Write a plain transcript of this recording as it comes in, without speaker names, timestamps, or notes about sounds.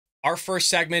Our first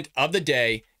segment of the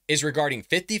day is regarding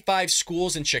 55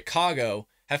 schools in Chicago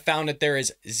have found that there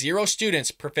is 0 students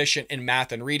proficient in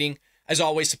math and reading. As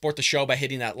always, support the show by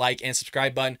hitting that like and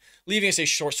subscribe button. Leaving us a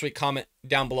short, sweet comment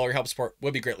down below. Your help support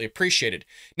would be greatly appreciated.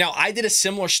 Now, I did a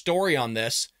similar story on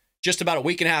this just about a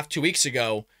week and a half, 2 weeks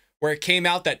ago, where it came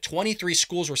out that 23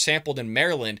 schools were sampled in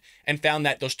Maryland and found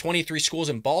that those 23 schools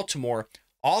in Baltimore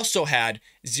also had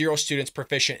 0 students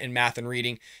proficient in math and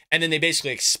reading. And then they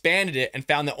basically expanded it and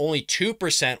found that only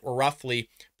 2% were roughly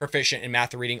proficient in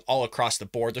math and reading all across the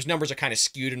board. Those numbers are kind of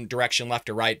skewed in direction left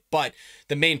to right, but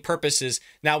the main purpose is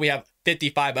now we have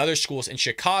 55 other schools in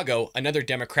Chicago, another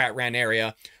Democrat-ran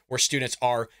area, where students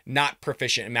are not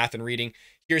proficient in math and reading.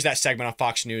 Here's that segment on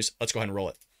Fox News. Let's go ahead and roll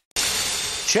it.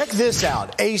 Check this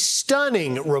out. A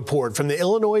stunning report from the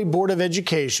Illinois Board of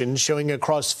Education showing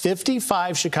across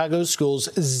 55 Chicago schools,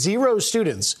 0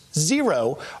 students,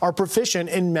 0 are proficient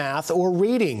in math or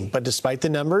reading. But despite the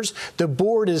numbers, the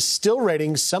board is still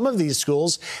rating some of these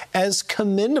schools as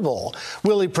commendable.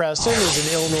 Willie Preston is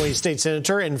an Illinois state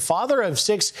senator and father of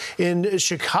 6 in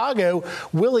Chicago.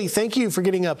 Willie, thank you for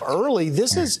getting up early.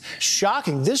 This is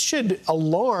shocking. This should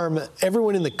alarm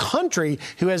everyone in the country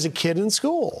who has a kid in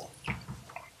school.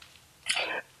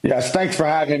 Yes, thanks for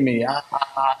having me.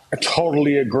 I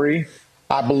totally agree.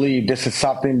 I believe this is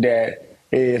something that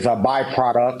is a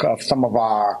byproduct of some of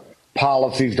our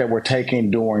policies that we're taking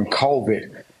during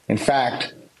COVID. In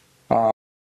fact,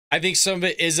 I think some of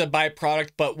it is a byproduct,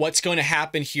 but what's going to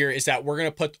happen here is that we're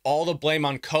going to put all the blame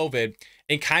on COVID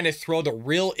and kind of throw the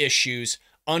real issues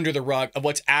under the rug of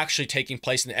what's actually taking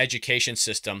place in the education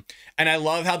system. And I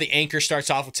love how the anchor starts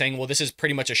off with saying, well, this is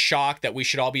pretty much a shock that we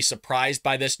should all be surprised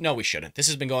by this. No, we shouldn't. This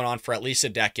has been going on for at least a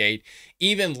decade.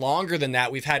 Even longer than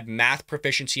that, we've had math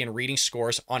proficiency and reading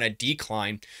scores on a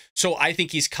decline. So I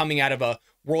think he's coming out of a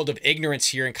world of ignorance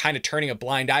here and kind of turning a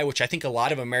blind eye, which I think a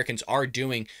lot of Americans are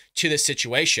doing to this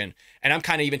situation. And I'm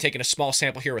kind of even taking a small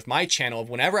sample here with my channel of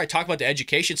whenever I talk about the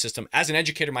education system, as an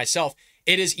educator myself,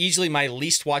 it is easily my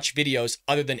least watched videos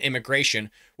other than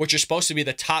immigration, which are supposed to be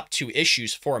the top 2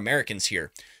 issues for Americans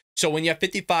here. So when you have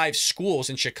 55 schools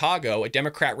in Chicago, a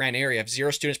Democrat-ran area, have 0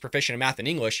 students proficient in math and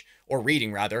English, or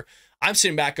reading rather, I'm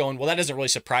sitting back going, well, that doesn't really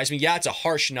surprise me. Yeah, it's a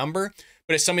harsh number,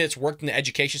 but as somebody that's worked in the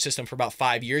education system for about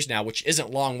 5 years now, which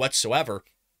isn't long whatsoever,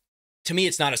 to me,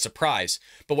 it's not a surprise.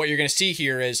 But what you're going to see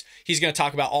here is he's going to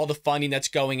talk about all the funding that's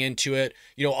going into it,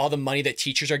 you know, all the money that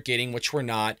teachers are getting, which we're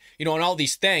not, you know, and all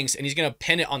these things. And he's going to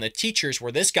pin it on the teachers,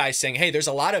 where this guy's saying, hey, there's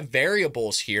a lot of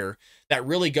variables here that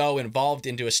really go involved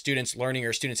into a student's learning or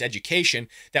a student's education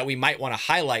that we might want to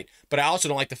highlight. But I also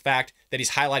don't like the fact that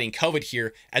he's highlighting COVID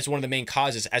here as one of the main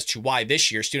causes as to why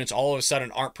this year students all of a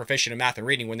sudden aren't proficient in math and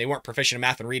reading when they weren't proficient in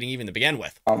math and reading even to begin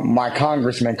with. My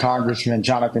Congressman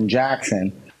Jonathan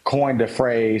Jackson, coined the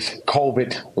phrase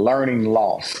COVID learning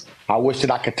loss. I wish that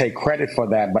I could take credit for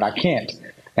that, but I can't.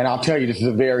 And I'll tell you, this is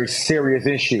a very serious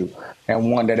issue,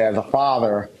 and one that as a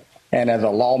father and as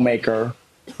a lawmaker,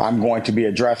 I'm going to be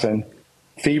addressing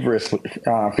feverishly.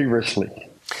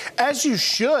 As you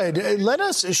should. Let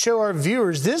us show our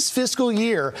viewers this fiscal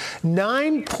year,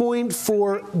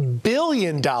 $9.4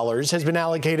 billion has been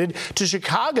allocated to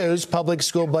Chicago's public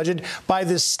school budget by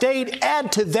the state.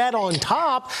 Add to that on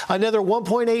top another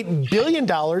 $1.8 billion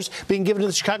being given to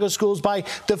the Chicago schools by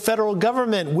the federal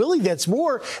government. Willie, that's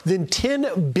more than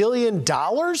 $10 billion,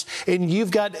 and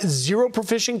you've got 0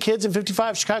 proficient kids in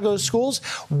 55 Chicago schools.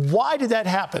 Why did that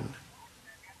happen?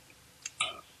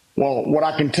 Well, what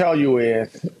I can tell you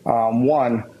is,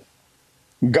 one,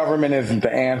 government isn't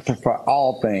the answer for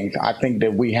all things. I think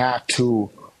that we have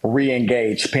to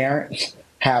re-engage parents,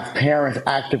 have parents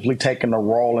actively taking a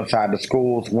role inside the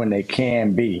schools when they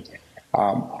can be.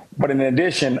 But in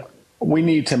addition, we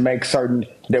need to make certain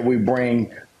that we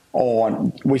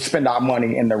spend our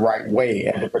money in the right way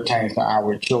as it pertains to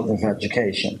our children's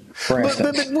education. For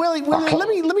instance, but Willie,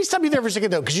 let me stop you there for a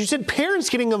second, though, because you said parents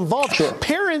getting involved. Sure.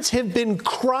 Parents have been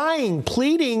crying,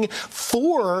 pleading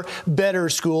for better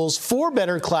schools, for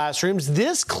better classrooms.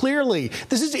 This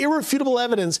is irrefutable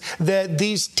evidence that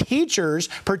these teachers,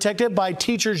 protected by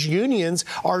teachers' unions,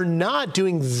 are not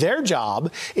doing their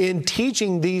job in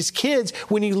teaching these kids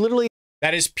when you literally...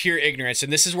 That is pure ignorance,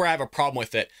 and this is where I have a problem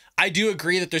with it. I do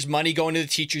agree that there's money going to the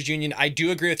teachers union. I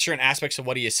do agree with certain aspects of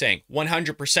what he is saying,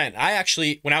 100%. I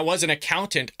actually, when I was an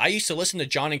accountant, I used to listen to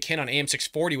John and Ken on AM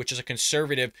 640, which is a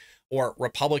conservative or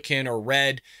Republican or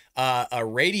red a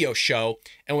radio show.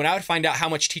 And when I would find out how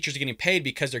much teachers are getting paid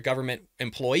because they're government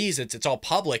employees, it's all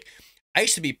public, I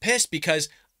used to be pissed because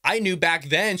I knew back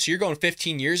then, so you're going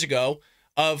 15 years ago,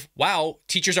 of, wow,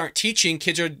 teachers aren't teaching,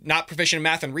 kids are not proficient in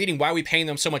math and reading, why are we paying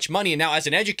them so much money? And now as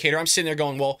an educator, I'm sitting there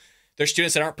going, well, There's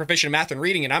students that aren't proficient in math and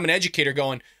reading, and I'm an educator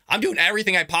going, I'm doing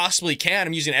everything I possibly can.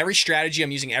 I'm using every strategy. I'm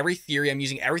using every theory. I'm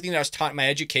using everything that I was taught in my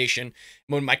education,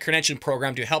 in my credentialing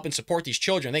program to help and support these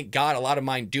children. Thank God a lot of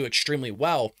mine do extremely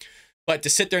well. But to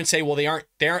sit there and say, well, they aren't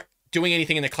doing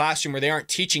anything in the classroom or they aren't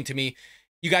teaching to me,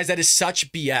 you guys, that is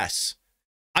such BS.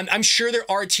 I'm sure there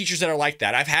are teachers that are like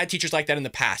that. I've had teachers like that in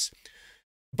the past.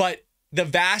 But the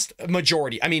vast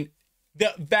majority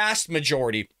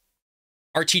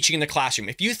are teaching in the classroom.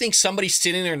 If you think somebody's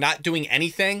sitting there not doing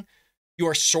anything, you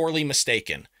are sorely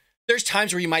mistaken. There's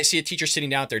times where you might see a teacher sitting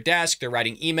down at their desk, they're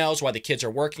writing emails while the kids are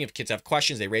working. If kids have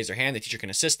questions, they raise their hand, the teacher can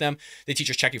assist them. The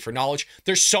teacher's checking for knowledge.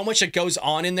 There's so much that goes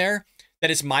on in there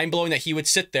that it's mind-blowing that he would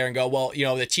sit there and go, well, you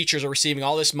know, the teachers are receiving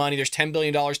all this money. There's $10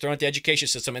 billion thrown at the education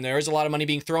system, and there is a lot of money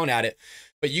being thrown at it.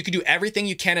 But you can do everything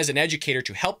you can as an educator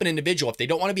to help an individual. If they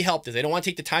don't want to be helped, if they don't want to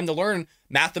take the time to learn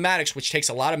mathematics, which takes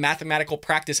a lot of mathematical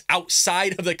practice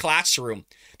outside of the classroom.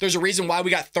 There's a reason why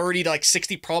we got 30 to like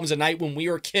 60 problems a night when we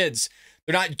were kids.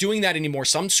 They're not doing that anymore.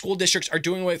 Some school districts are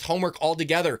doing away with homework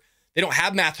altogether. They don't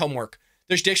have math homework.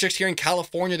 There's districts here in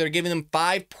California that are giving them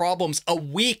 5 problems a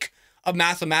week of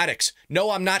mathematics. No,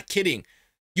 I'm not kidding.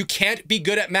 You can't be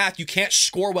good at math. You can't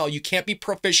score well. You can't be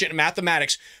proficient in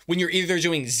mathematics when you're either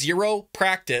doing 0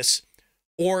 practice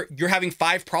or you're having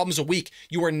 5 problems a week.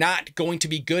 You are not going to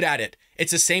be good at it.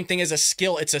 It's the same thing as a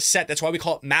skill. It's a set. That's why we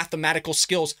call it mathematical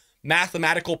skills,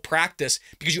 mathematical practice,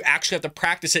 because you actually have to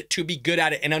practice it to be good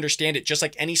at it and understand it, just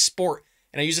like any sport.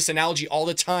 And I use this analogy all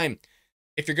the time.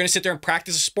 If you're going to sit there and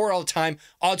practice a sport all the time,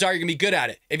 odds are you're going to be good at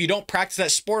it. If you don't practice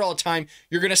that sport all the time,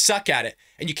 you're going to suck at it.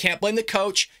 And you can't blame the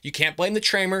coach. You can't blame the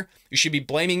trainer. You should be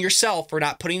blaming yourself for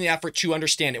not putting the effort to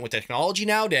understand it. With technology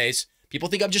nowadays, people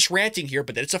think I'm just ranting here,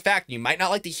 but it's a fact. You might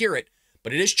not like to hear it,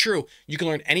 but it is true. You can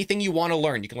learn anything you want to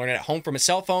learn. You can learn it at home from a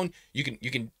cell phone. You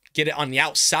can get it on the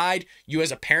outside. You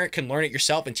as a parent can learn it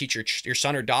yourself and teach your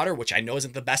son or daughter, which I know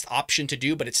isn't the best option to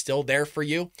do, but it's still there for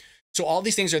you. So all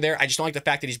these things are there. I just don't like the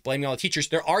fact that he's blaming all the teachers.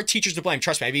 There are teachers to blame.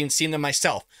 Trust me, I've even seen them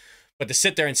myself. But to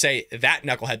sit there and say that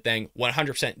knucklehead thing,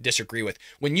 100% disagree with.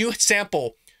 When you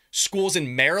sample schools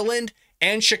in Maryland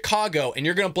and Chicago and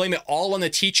you're going to blame it all on the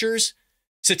teachers,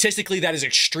 statistically, that is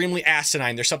extremely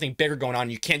asinine. There's something bigger going on.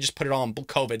 You can't just put it all on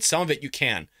COVID. Some of it you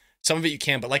can. Some of it you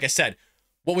can. But like I said,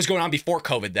 what was going on before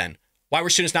COVID then? Why were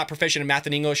students not proficient in math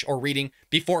and English or reading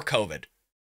before COVID?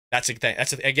 That's a thing.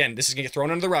 Again, this is going to get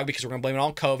thrown under the rug because we're going to blame it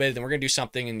on COVID, then we're going to do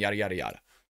something and yada, yada, yada.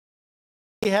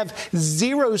 We have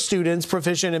 0 students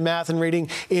proficient in math and reading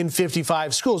in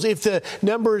 55 schools. If the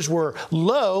numbers were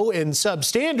low and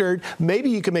substandard,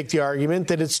 maybe you could make the argument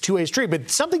that it's two-way street.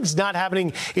 But something's not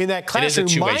happening in that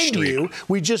classroom. Mind you,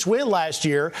 we just went last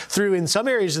year through, in some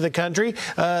areas of the country,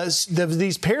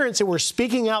 these parents that were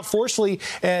speaking out forcefully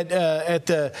at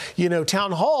the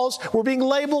town halls were being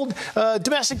labeled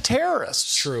domestic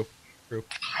terrorists. True.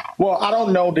 Well, I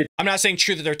don't know that. I'm not saying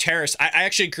true that they're terrorists. I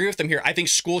actually agree with them here. I think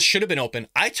schools should have been open.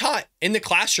 I taught in the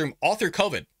classroom all through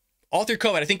COVID.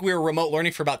 I think we were remote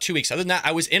learning for about 2 weeks. Other than that,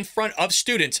 I was in front of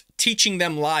students teaching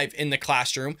them live in the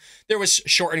classroom. There was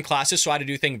shortened classes, so I had to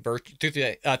do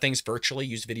things virtually,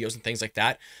 use videos and things like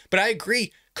that. But I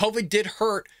agree, COVID did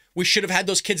hurt. We should have had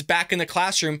those kids back in the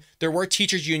classroom. There were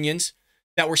teachers unions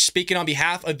that were speaking on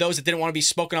behalf of those that didn't want to be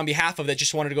spoken on behalf of, that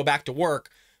just wanted to go back to work.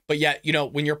 But yet,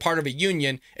 when you're part of a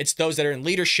union, it's those that are in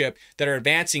leadership that are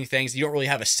advancing things. You don't really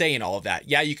have a say in all of that.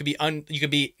 Yeah, you could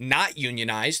be not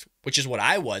unionized, which is what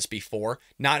I was before,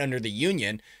 not under the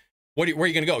union. Where are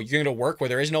you going to go? You're going to work where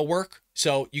there is no work.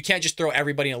 So you can't just throw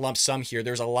everybody in a lump sum here.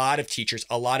 There's a lot of teachers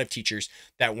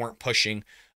that weren't pushing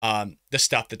the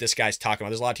stuff that this guy's talking about.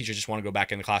 There's a lot of teachers just want to go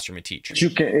back in the classroom and teach.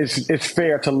 It's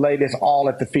fair to lay this all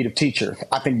at the feet of teachers.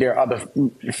 I think there are other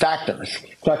factors,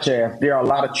 such as there are a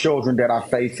lot of children that are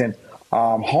facing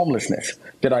homelessness,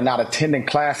 that are not attending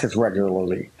classes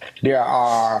regularly. There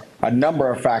are a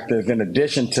number of factors in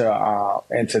addition to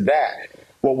that.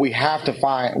 What we have to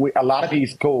find, a lot of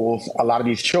these schools, a lot of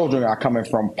these children are coming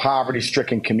from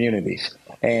poverty-stricken communities.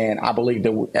 And I believe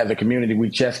that as a community, we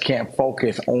just can't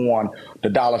focus on the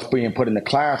dollars being put in the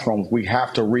classrooms. We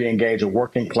have to reengage a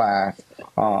working class,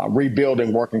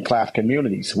 rebuilding working class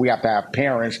communities. We have to have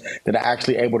parents that are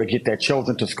actually able to get their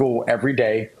children to school every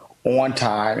day on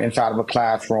time inside of a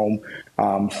classroom,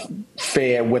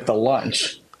 fed with a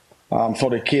lunch, so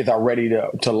the kids are ready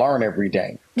to learn every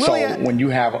day. Really, so when you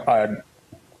have a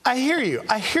I hear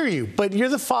you, but you're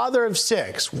the father of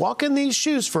 6. Walk in these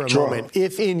shoes for a moment.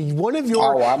 If in one of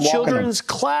your children's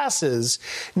classes,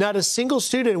 not a single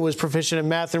student was proficient in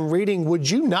math and reading, would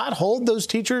you not hold those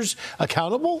teachers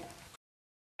accountable?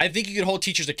 I think you could hold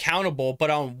teachers accountable, but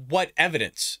on what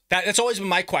evidence? That's always been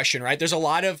my question, right? There's a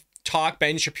lot of talk,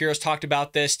 Ben Shapiro's talked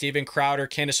about this, Steven Crowder,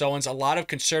 Candace Owens, a lot of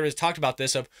conservatives talked about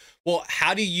this of, well,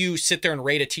 how do you sit there and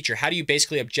rate a teacher? How do you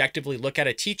basically objectively look at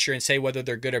a teacher and say whether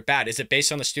they're good or bad? Is it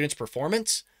based on the student's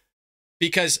performance?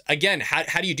 Because again,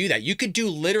 how do you do that? You could do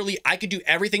literally, I could do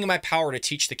everything in my power to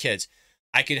teach the kids.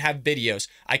 I could have videos.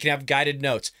 I can have guided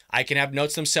notes. I can have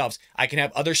notes themselves. I can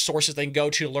have other sources they can go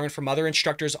to learn from other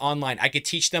instructors online. I could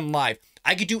teach them live.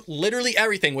 I could do literally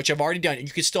everything, which I've already done. And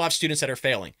you could still have students that are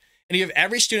failing. And you have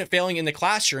every student failing in the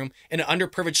classroom in an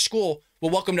underprivileged school. Well,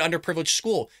 welcome to underprivileged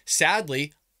school.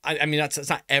 Sadly, I mean, that's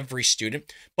not every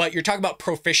student, but you're talking about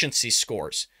proficiency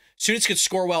scores. Students could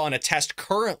score well on a test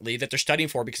currently that they're studying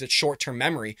for because it's short-term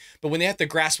memory. But when they have to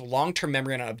grasp long-term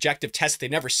memory on an objective test that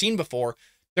they've never seen before,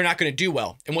 they're not going to do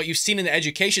well. And what you've seen in the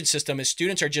education system is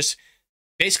students are just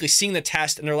basically seeing the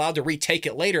test and they're allowed to retake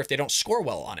it later if they don't score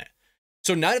well on it.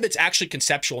 So none of it's actually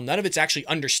conceptual. None of it's actually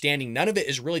understanding. None of it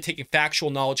is really taking factual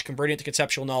knowledge, converting it to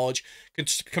conceptual knowledge,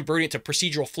 converting it to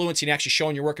procedural fluency and actually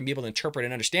showing your work and be able to interpret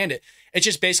and understand it. It's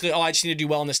just basically, oh, I just need to do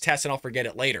well on this test and I'll forget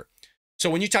it later.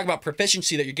 So when you talk about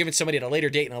proficiency that you're giving somebody at a later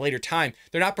date and a later time,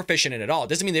 they're not proficient in it at all. It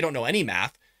doesn't mean they don't know any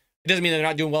math. It doesn't mean they're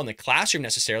not doing well in the classroom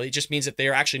necessarily. It just means that they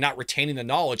are actually not retaining the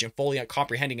knowledge and fully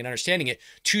comprehending and understanding it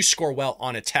to score well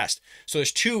on a test. So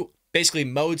there's two basically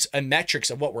modes and metrics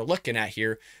of what we're looking at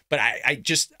here. But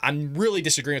I'm really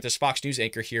disagreeing with this Fox News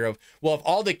anchor here of, well, if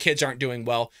all the kids aren't doing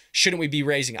well, shouldn't we be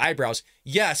raising eyebrows?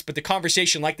 Yes, but the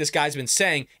conversation, like this guy's been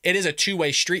saying, it is a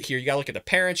two-way street here. You got to look at the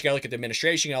parents, you got to look at the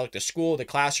administration, you got to look at the school, the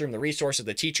classroom, the resources,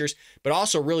 the teachers, but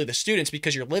also really the students,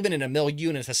 because you're living in a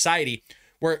milieu in a society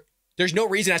where there's no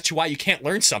reason as to why you can't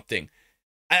learn something.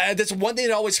 That's one thing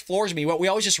that always floors me. What we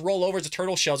always just roll over as the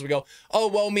turtle shells. We go, oh,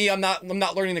 well, me, I'm not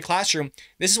learning in the classroom.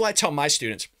 This is what I tell my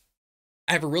students.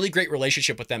 I have a really great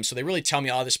relationship with them. So they really tell me,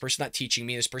 oh, this person's not teaching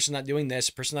me. This person's not doing this.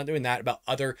 This person's not doing that, about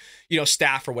other,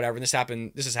 staff or whatever. And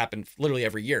this has happened literally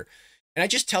every year. And I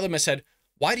just tell them, I said,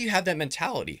 why do you have that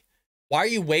mentality? Why are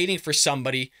you waiting for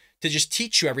somebody to just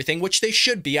teach you everything, which they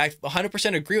should be? I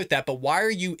 100% agree with that. But why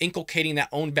are you inculcating that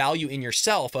own value in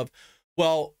yourself of,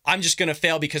 well, I'm just going to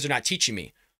fail because they're not teaching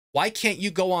me? Why can't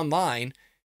you go online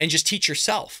and just teach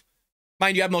yourself?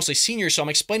 Mind you, I have mostly seniors, so I'm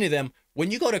explaining to them,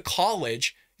 when you go to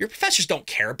college, your professors don't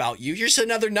care about you. You're just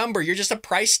another number. You're just a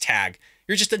price tag.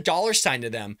 You're just a dollar sign to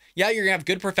them. Yeah, you're going to have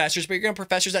good professors, but you're going to have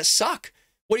professors that suck.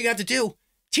 What are you going to have to do?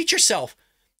 Teach yourself.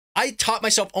 I taught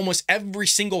myself almost every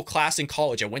single class in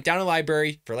college. I went down to the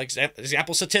library for, like,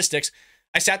 example statistics.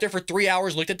 I sat there for 3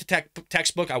 hours, looked at the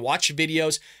textbook, I watched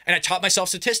videos, and I taught myself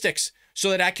statistics so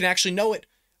that I can actually know it.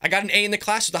 I got an A in the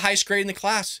class, was the highest grade in the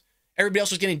class. Everybody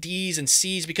else was getting D's and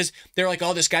C's because they're like,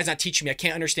 oh, this guy's not teaching me. I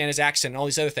can't understand his accent and all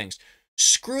these other things.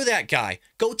 Screw that guy.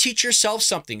 Go teach yourself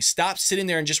something. Stop sitting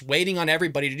there and just waiting on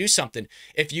everybody to do something.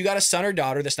 If you got a son or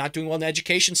daughter that's not doing well in the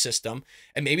education system,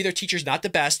 and maybe their teacher's not the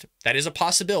best, that is a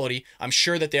possibility. I'm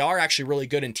sure that they are actually really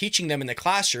good in teaching them in the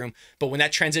classroom, but when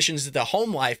that transitions to the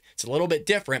home life, it's a little bit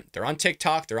different. They're on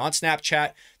TikTok, they're on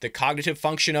Snapchat. The cognitive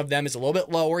function of them is a little bit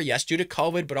lower, yes, due to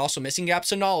COVID, but also missing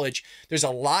gaps of knowledge. There's a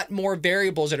lot more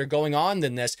variables that are going on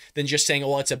than this, than just saying,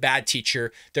 oh, well, it's a bad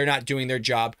teacher, they're not doing their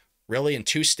job. Really, in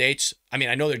 2 states? I mean,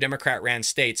 I know they're Democrat-ran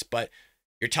states, but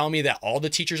you're telling me that all the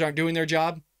teachers aren't doing their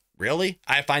job? Really?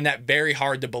 I find that very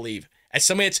hard to believe. As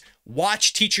somebody that's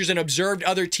watched teachers and observed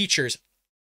other teachers,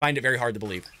 I find it very hard to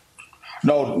believe.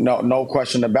 No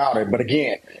question about it. But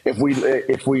again, if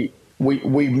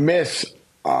we miss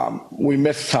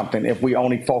something if we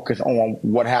only focus on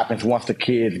what happens once the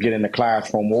kids get in the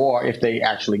classroom, or if they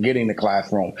actually get in the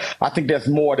classroom. I think there's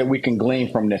more that we can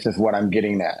glean from this, is what I'm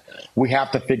getting at. We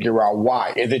have to figure out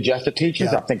why. Is it just the teachers?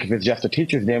 Yeah. I think if it's just the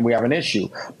teachers, then we have an issue.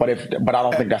 But I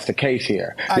don't think that's the case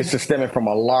here. This is stemming from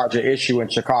a larger issue in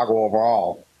Chicago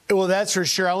overall. Well, that's for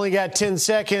sure. I only got 10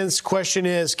 seconds. Question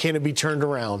is, can it be turned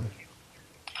around?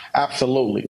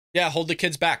 Absolutely. Yeah, hold the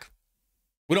kids back.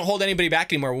 We don't hold anybody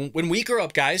back anymore. When we grew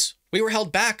up, guys, we were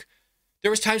held back. There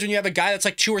was times when you have a guy that's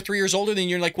like 2 or 3 years older than you, and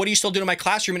you're like, what are you still doing in my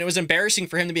classroom? And it was embarrassing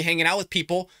for him to be hanging out with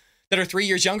people that are 3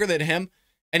 years younger than him,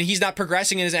 and he's not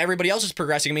progressing and everybody else is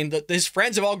progressing. I mean, his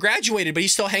friends have all graduated, but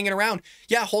he's still hanging around.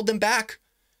 Yeah, hold them back.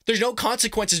 There's no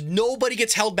consequences. Nobody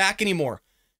gets held back anymore.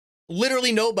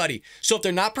 Literally nobody. So if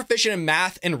they're not proficient in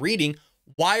math and reading,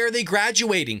 why are they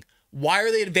graduating? Why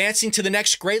are they advancing to the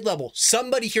next grade level?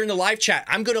 Somebody here in the live chat,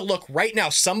 I'm going to look right now.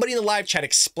 Somebody in the live chat,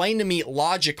 explain to me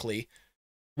logically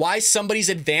why somebody's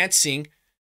advancing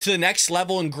to the next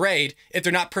level in grade if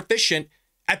they're not proficient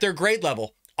at their grade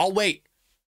level. I'll wait.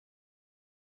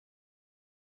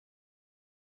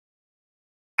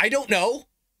 I don't know.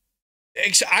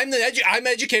 I'm an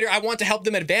educator. I want to help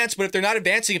them advance, but if they're not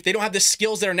advancing, if they don't have the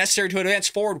skills that are necessary to advance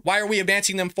forward, why are we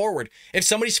advancing them forward? If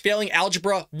somebody's failing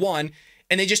Algebra 1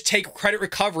 and they just take credit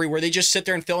recovery where they just sit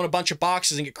there and fill in a bunch of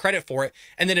boxes and get credit for it,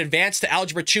 and then advance to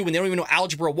Algebra 2 when they don't even know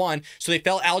Algebra 1, so they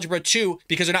fail Algebra 2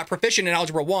 because they're not proficient in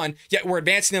Algebra 1, yet we're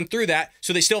advancing them through that,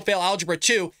 so they still fail Algebra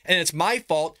 2, and it's my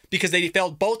fault because they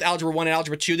failed both Algebra 1 and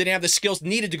Algebra 2. They didn't have the skills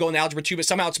needed to go in Algebra 2, but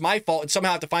somehow it's my fault, and somehow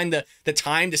I have to find the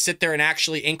time to sit there and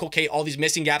actually inculcate all these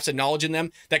missing gaps of knowledge in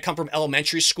them that come from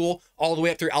elementary school all the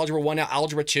way up through Algebra 1, now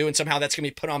Algebra 2, and somehow that's going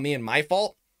to be put on me and my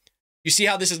fault. You see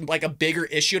how this is like a bigger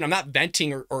issue, and I'm not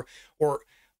venting or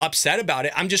upset about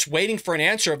it. I'm just waiting for an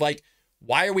answer of like,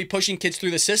 why are we pushing kids through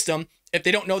the system if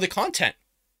they don't know the content?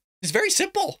 It's very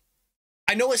simple.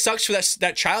 I know it sucks for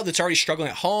that child that's already struggling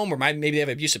at home, or maybe they have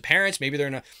abusive parents, maybe they're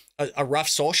in a rough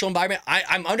social environment.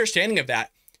 I'm understanding of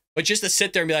that, but just to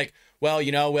sit there and be like, well,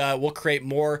 you know, we'll create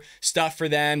more stuff for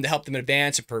them to help them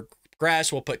advance and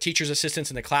progress. We'll put teachers' assistants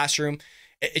in the classroom.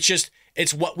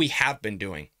 It's what we have been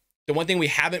doing. The one thing we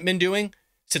haven't been doing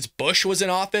since Bush was in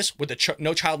office with the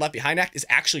No Child Left Behind Act is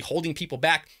actually holding people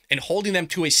back and holding them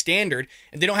to a standard.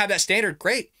 And they don't have that standard.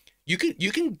 Great. You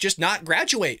can just not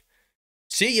graduate.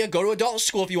 See ya. Go to adult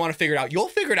school if you want to figure it out. You'll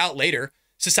figure it out later.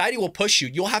 Society will push you.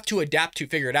 You'll have to adapt to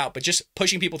figure it out. But just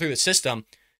pushing people through the system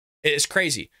is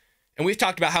crazy. And we've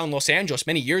talked about how in Los Angeles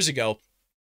many years ago,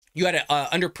 you had an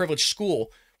underprivileged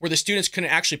school where the students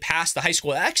couldn't actually pass the high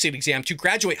school exit exam to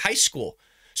graduate high school.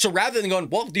 So rather than going,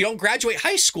 well, you don't graduate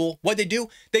high school, what'd they do?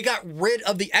 They got rid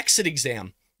of the exit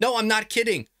exam. No, I'm not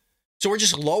kidding. So we're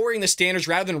just lowering the standards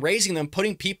rather than raising them,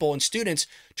 putting people and students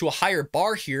to a higher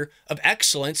bar here of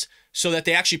excellence so that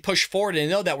they actually push forward and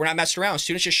know that we're not messing around.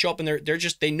 Students just show up and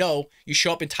they know you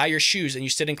show up and tie your shoes and you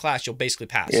sit in class, you'll basically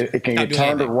pass. It can get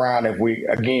turned around if we,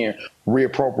 again,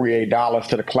 reappropriate dollars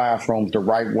to the classrooms the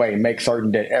right way, make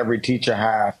certain that every teacher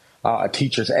has a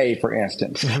teacher's aide, for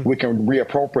instance. We can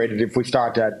reappropriate it if we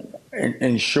start to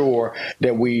ensure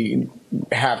that we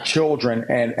have children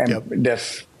and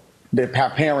that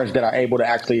have parents that are able to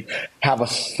actually have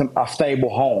a stable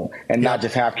home and not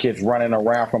just have kids running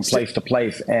around from place to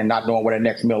place and not knowing where their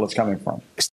next meal is coming from.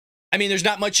 I mean, there's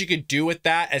not much you could do with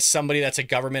that as somebody that's a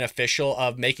government official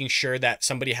of making sure that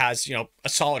somebody has, you know, a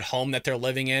solid home that they're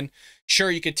living in.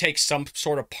 Sure, you could take some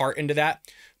sort of part into that,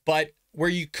 but where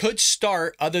you could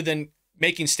start, other than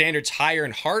making standards higher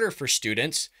and harder for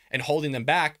students and holding them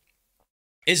back,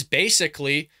 is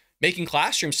basically making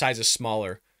classroom sizes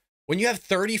smaller. When you have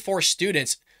 34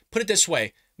 students, put it this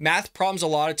way, math problems a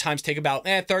lot of times take about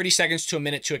 30 seconds to a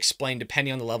minute to explain,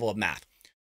 depending on the level of math.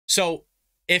 So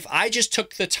if I just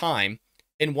took the time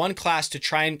in one class to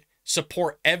try and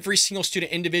support every single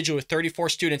student individually with 34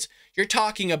 students, you're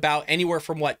talking about anywhere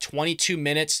from 22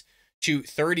 minutes to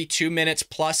 32 minutes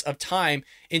plus of time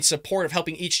in support of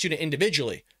helping each student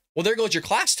individually. Well, there goes your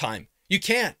class time. You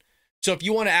can't. So if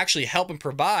you want to actually help and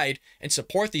provide and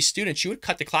support these students, you would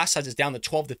cut the class sizes down to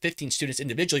 12 to 15 students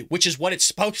individually, which is what it's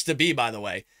supposed to be, by the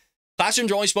way.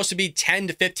 Classrooms are only supposed to be 10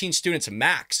 to 15 students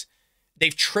max.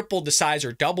 They've tripled the size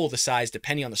or doubled the size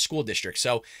depending on the school district.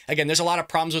 So again, there's a lot of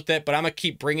problems with it, but I'm going to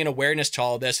keep bringing awareness to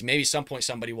all of this. Maybe at some point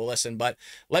somebody will listen, but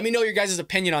let me know your guys'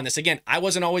 opinion on this. Again, I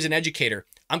wasn't always an educator.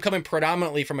 I'm coming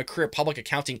predominantly from a career of public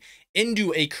accounting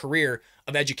into a career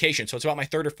of education. So it's about my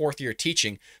third or fourth year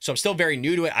teaching. So I'm still very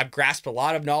new to it. I've grasped a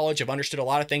lot of knowledge. I've understood a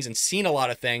lot of things and seen a lot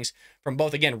of things from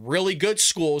both, again, really good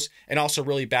schools and also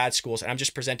really bad schools. And I'm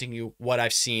just presenting you what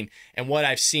I've seen. And what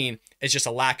I've seen is just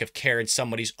a lack of care in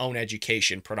somebody's own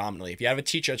education predominantly. If you have a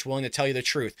teacher that's willing to tell you the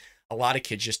truth, a lot of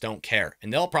kids just don't care.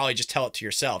 And they'll probably just tell it to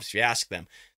yourselves if you ask them.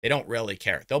 They don't really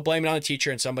care. They'll blame it on the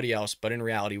teacher and somebody else, but in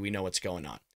reality, we know what's going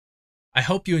on. I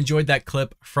hope you enjoyed that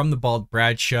clip from the Bald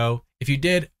Brad Show. If you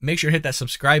did, make sure to hit that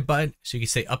subscribe button so you can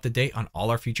stay up to date on all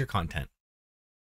our future content.